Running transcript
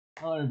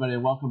Hello everybody,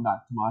 welcome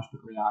back to Mosh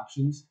Pit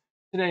Reactions.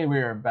 Today we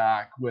are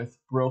back with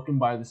Broken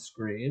by the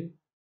Scream.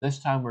 This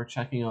time we're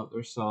checking out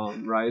their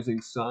song,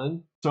 Rising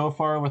Sun. So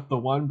far with the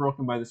one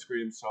Broken by the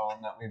Scream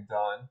song that we've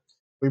done.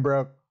 We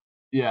broke.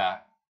 Yeah,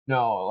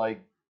 no,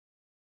 like,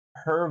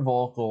 her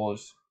vocal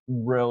is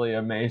really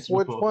amazing.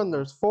 Which one?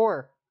 There's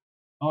 4.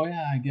 Oh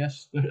yeah, I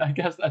guess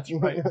that's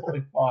right.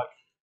 Holy fuck.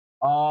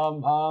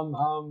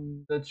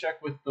 The check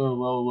with the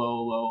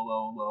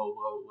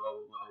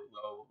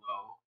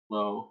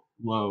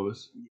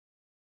lows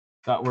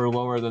that were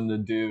lower than the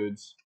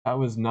dudes. That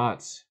was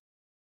nuts.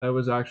 I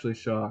was actually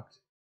shocked.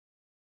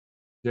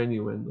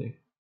 Genuinely.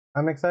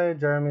 I'm excited,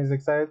 Jeremy's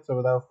excited, so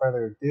without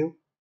further ado,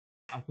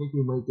 I think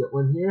we might get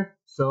one here.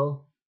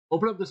 So,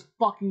 open up this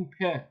fucking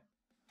pit.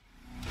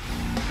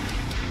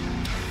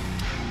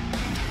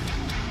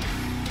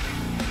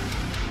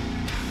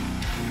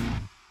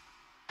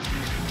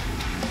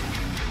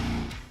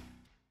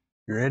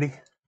 you ready?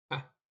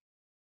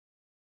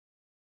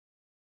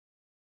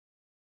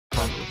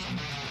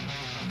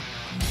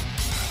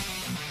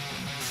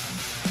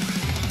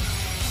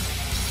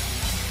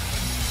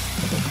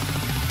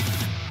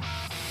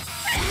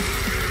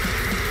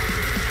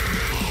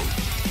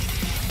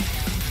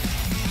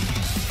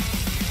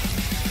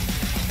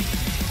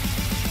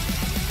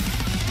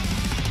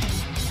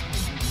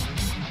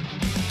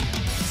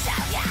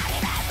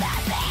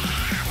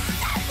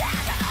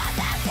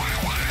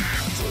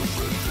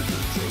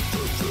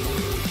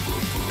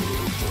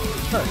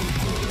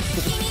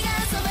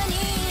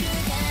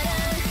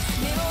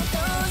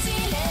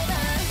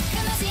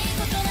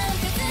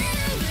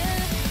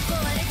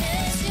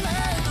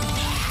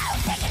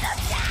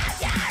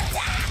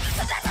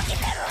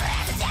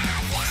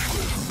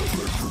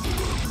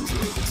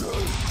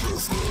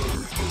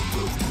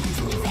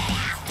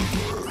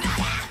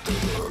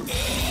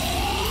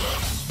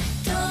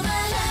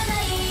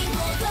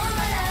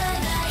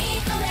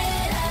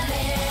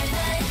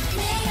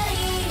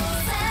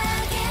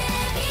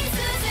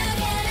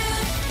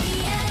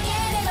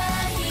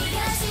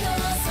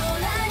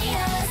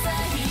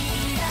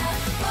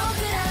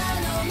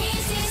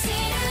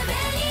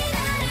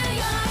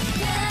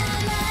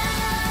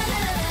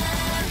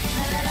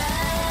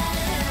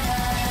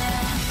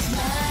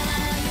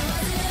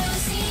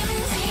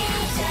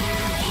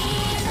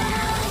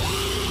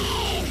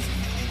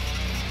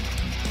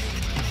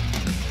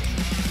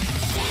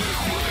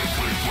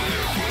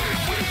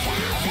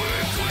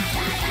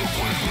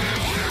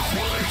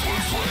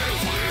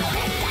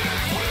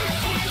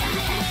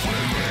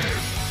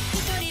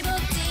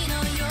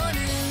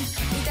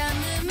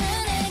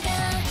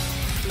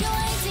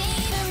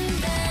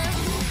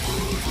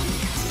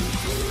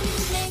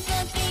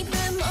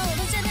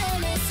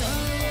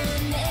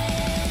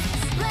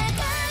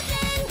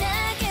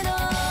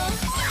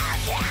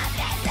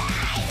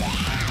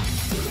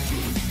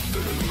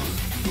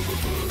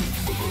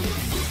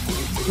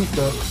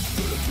 Go.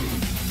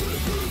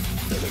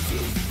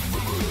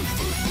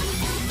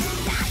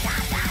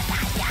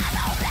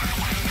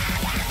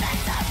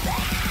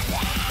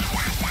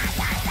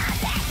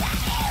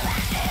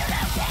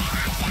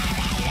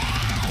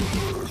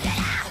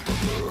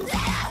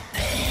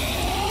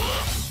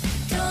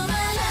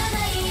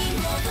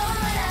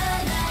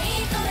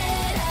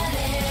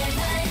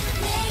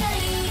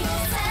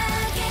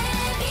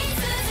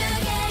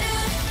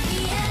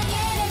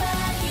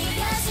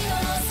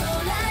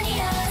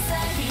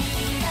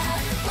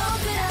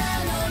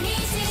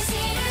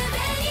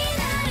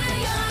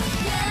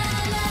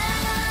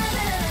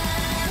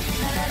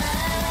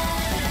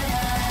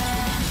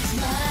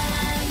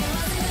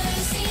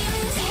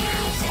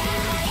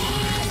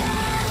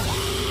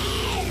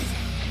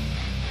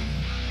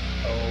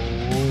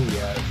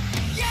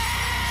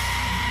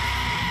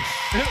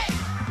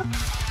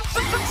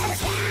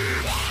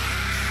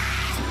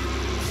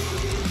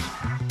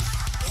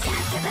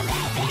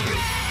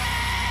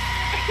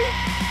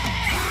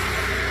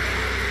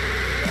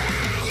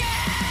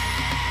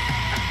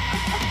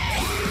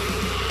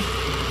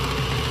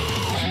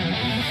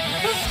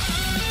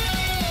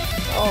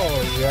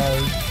 Oh,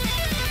 yes.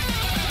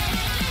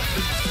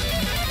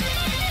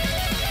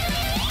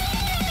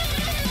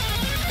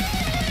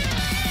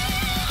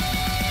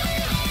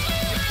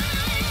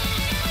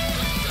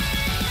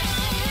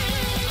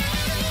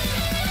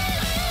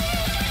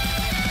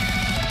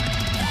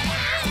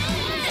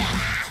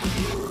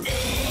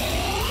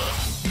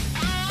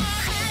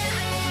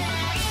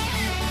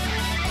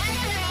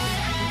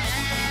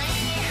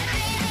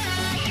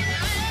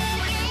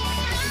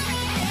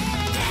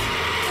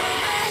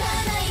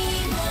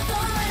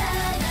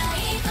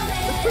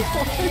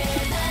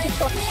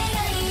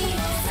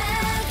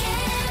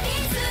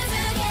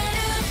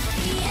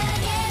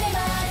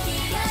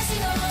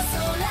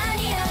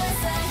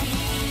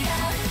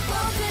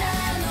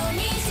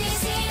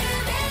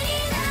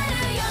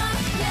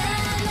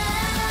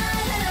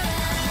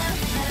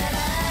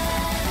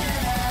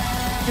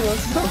 He was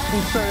so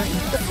concerned.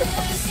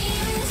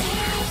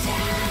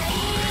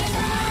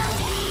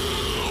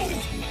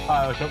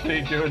 I was hoping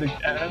he'd do it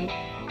again.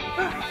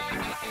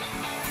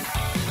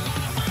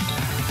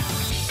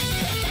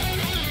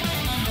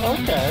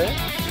 Okay.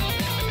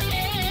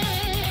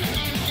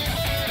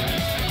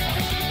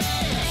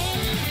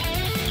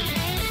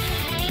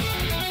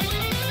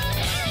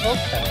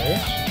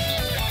 Okay.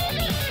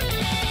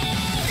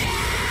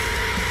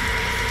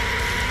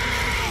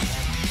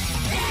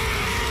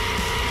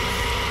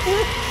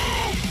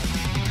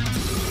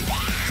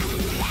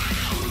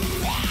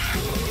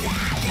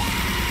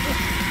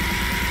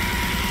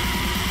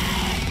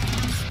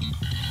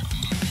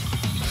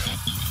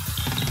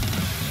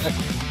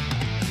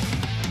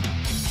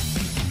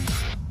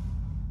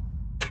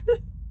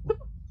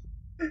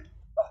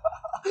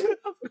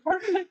 Of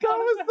course they That got him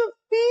was the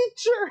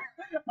feature.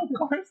 there. Of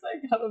course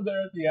they got him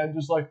there at the end,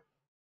 just like.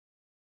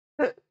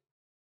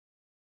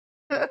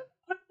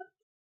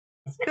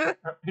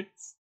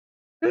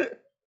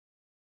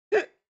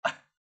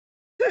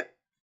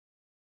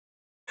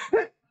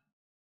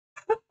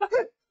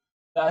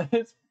 That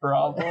is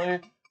probably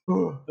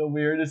the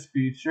weirdest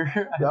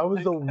feature. That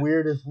was the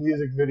weirdest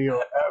music video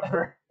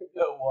ever. It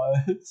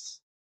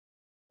was.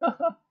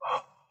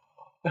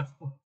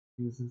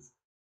 Jesus.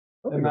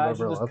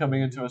 Imagine just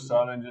coming into a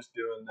sauna and just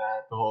doing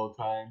that the whole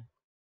time.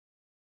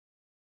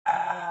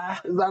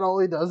 Is that all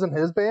he does in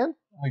his band?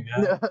 I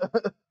guess.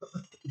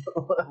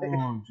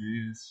 Oh,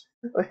 jeez.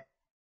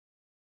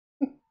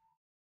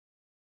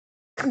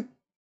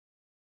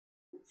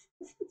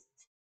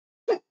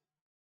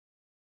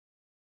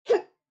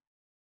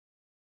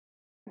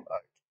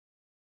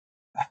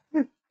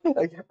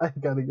 I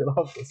gotta get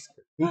off the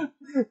screen.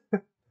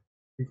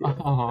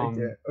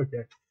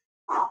 Okay.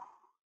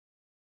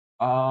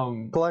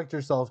 Collect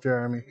yourself,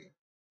 Jeremy.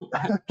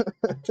 I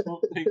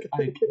don't think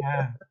I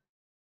can.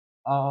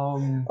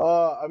 I'm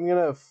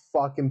gonna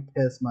fucking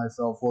piss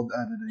myself while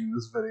editing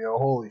this video.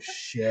 Holy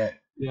shit.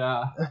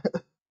 Yeah.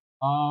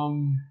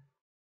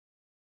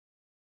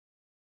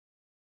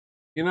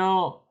 You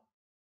know,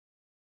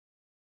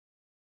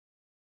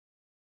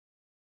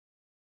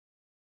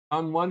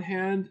 on one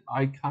hand,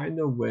 I kind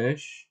of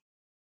wish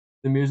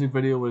the music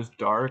video was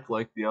dark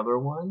like the other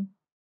one,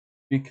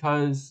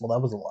 because Well,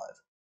 that was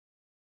alive.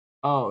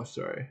 oh,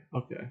 sorry.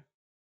 Okay.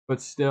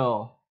 But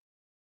still,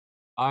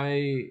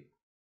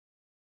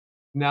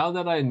 now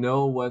that I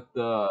know what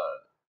the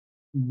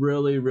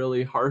really,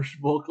 really harsh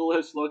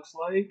vocalist looks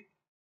like,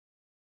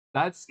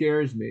 that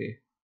scares me.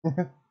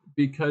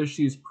 Because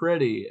she's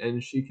pretty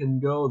and she can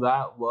go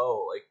that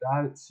low. Like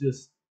that, it's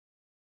just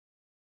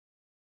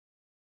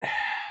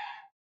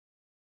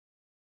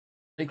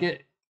like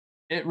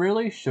it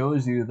really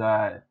shows you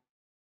that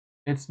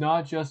it's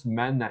not just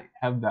men that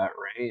have that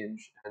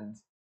range, and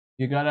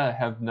you gotta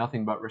have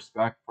nothing but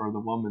respect for the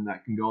woman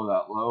that can go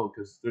that low,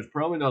 because there's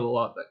probably not a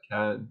lot that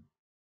can.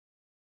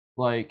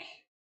 Like,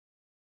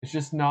 it's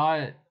just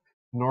not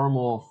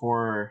normal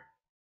for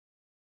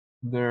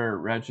their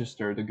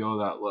register to go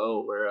that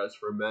low, whereas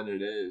for men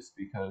it is,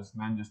 because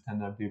men just tend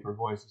to have deeper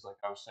voices, like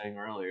I was saying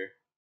earlier.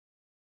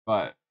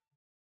 But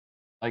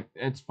like,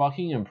 it's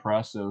fucking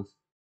impressive.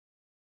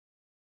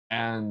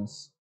 And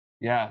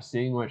yeah,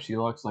 seeing what she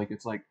looks like,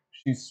 it's like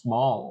she's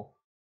small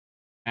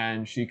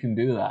and she can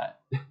do that.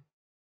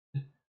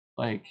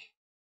 Like,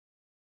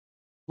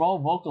 small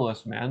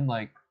vocalists, man,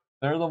 like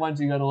they're the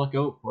ones you gotta look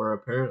out for,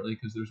 apparently,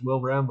 because there's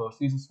Will Rambos.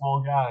 He's a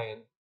small guy,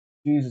 and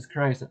Jesus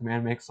Christ, that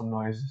man makes some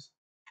noises.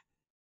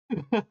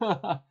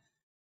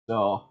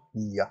 So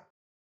Yeah.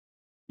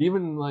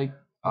 even like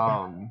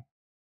oh,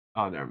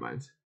 never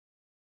mind.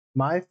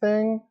 My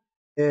thing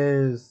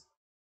is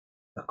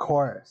the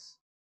chorus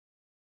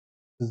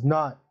does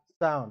not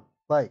sound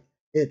like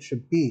it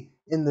should be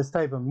in this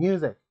type of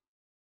music,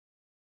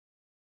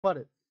 but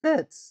it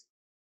fits.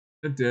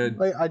 It did.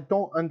 Like, I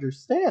don't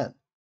understand.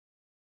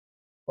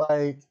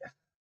 Like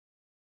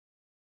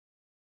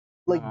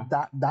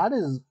that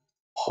is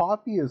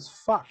poppy as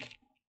fuck.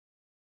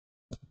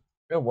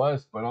 It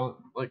was, but on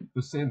like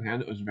the same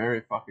hand, it was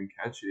very fucking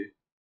catchy.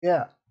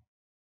 Yeah.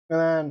 And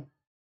then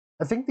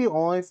I think the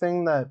only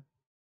thing that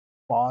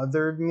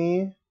bothered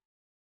me,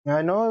 and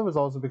I know it was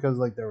also because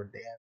like they were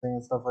dancing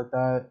and stuff like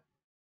that,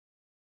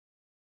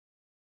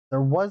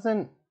 there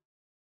wasn't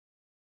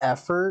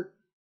effort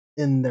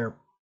in their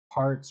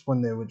parts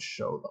when they would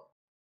show them.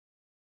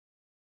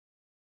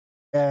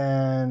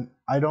 And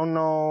I don't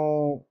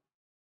know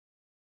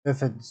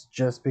if it's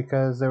just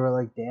because they were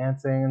like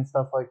dancing and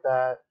stuff like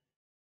that,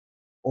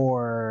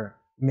 or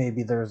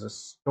maybe there's a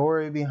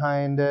story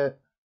behind it,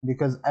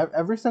 because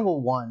every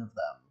single one of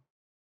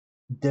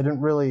them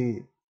didn't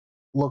really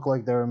look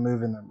like they were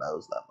moving their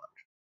mouths that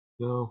much.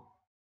 No.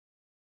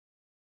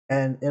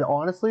 And it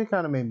honestly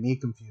kind of made me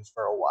confused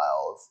for a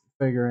while of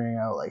figuring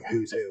out like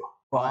who's who.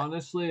 But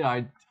honestly,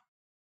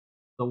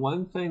 the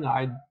one thing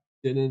I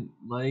didn't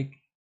like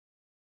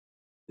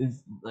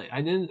is like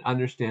I didn't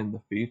understand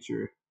the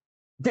feature.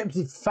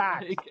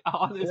 Fact. Like,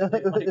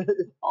 honestly, like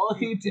all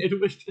he did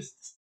was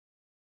just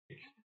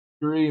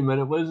scream, and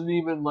it wasn't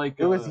even like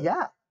it was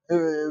yeah. It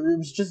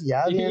was just the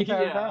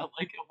entire time.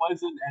 Like it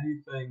wasn't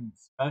anything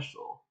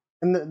special.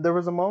 And there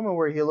was a moment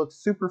where he looked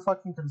super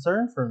fucking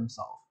concerned for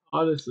himself.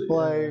 Honestly,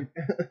 like,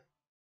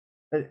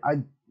 I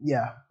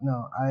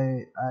don't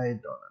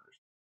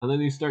understand. And then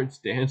he starts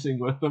dancing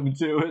with them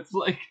too. It's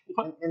like,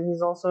 what? And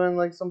he's also in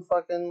like some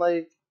fucking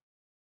like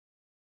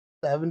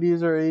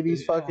 70s or 80s Yeah,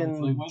 it's like,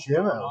 fucking what's gym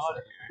going on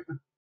outfit. here?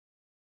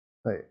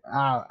 Like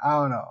I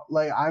don't know.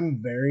 Like I'm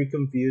very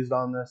confused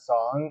on this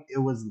song. It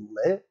was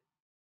lit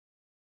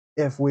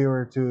if we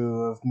were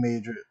to have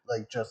major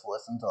like just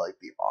listened to like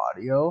the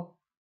audio,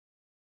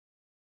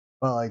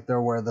 but like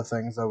there were the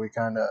things that we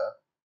kind of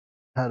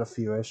had a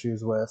few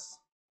issues with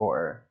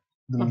for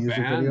the The music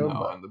band video. though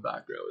But in the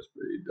background was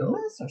pretty the dope.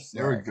 masks are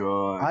They were sick.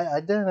 good. I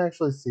didn't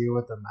actually see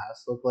what the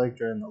masks looked like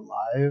during the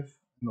live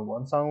in the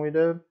one song we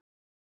did,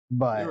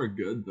 but They were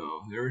good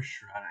though. They were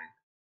shredding.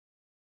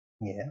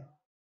 yeah,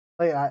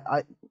 like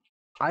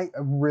I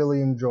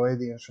really enjoy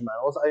the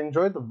instrumentals. I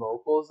enjoyed the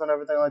vocals and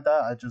everything like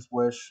that. I just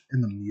wish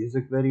in the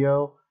music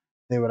video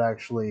they would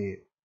actually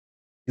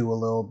do a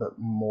little bit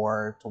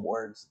more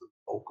towards the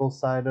vocal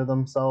side of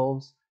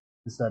themselves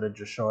instead of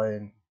just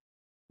showing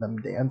them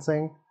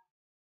dancing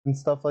and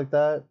stuff like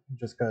that.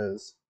 Just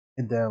because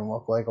it didn't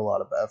look like a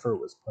lot of effort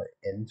was put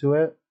into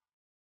it.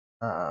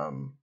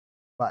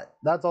 But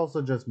that's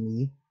also just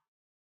me.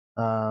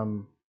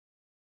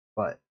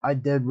 But I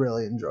did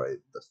really enjoy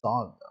the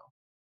song though.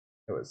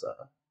 It was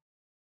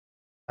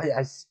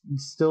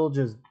still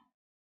just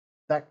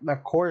that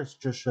chorus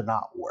just should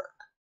not work,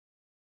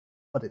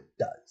 but it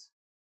does,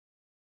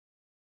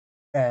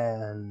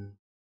 and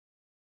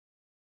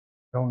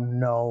I don't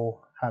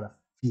know how to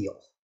feel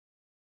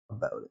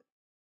about it.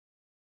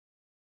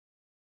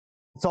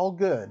 It's all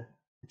good.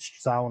 It's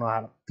just I don't know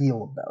how to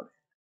feel about it.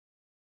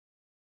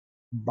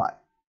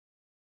 But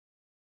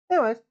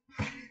anyways,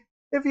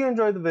 if you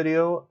enjoyed the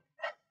video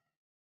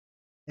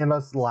and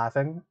us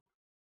laughing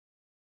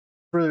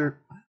for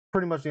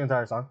pretty much the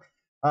entire song,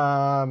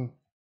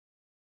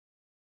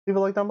 leave a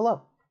like down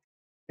below.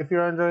 If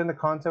you're enjoying the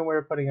content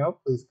we're putting out,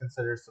 please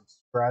consider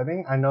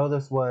subscribing. I know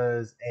this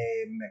was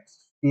a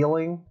mixed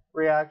feeling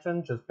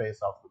reaction just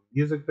based off the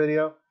music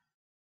video,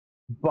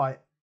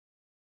 but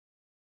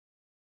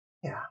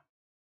yeah.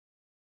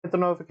 Hit the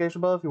notification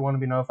bell if you want to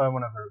be notified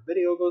whenever a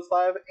video goes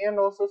live, and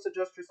also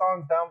suggest your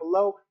songs down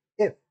below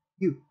if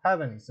you have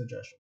any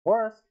suggestions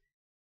for us.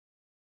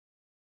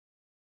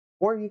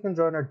 Or you can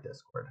join our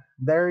Discord.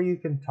 There you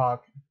can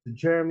talk to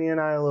Jeremy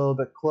and I a little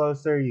bit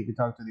closer. You can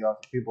talk to the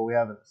awesome people we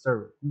have in the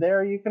server.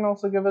 There you can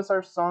also give us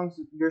your song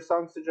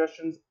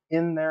suggestions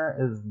in there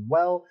as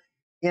well,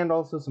 and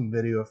also some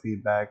video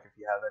feedback if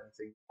you have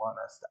anything you want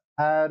us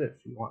to add, if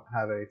you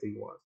have anything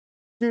you want us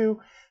to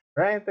do,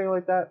 or anything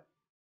like that.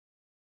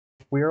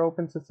 We are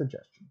open to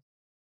suggestions.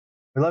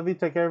 We love you,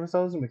 take care of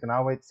yourselves, and we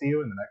cannot wait to see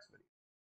you in the next video.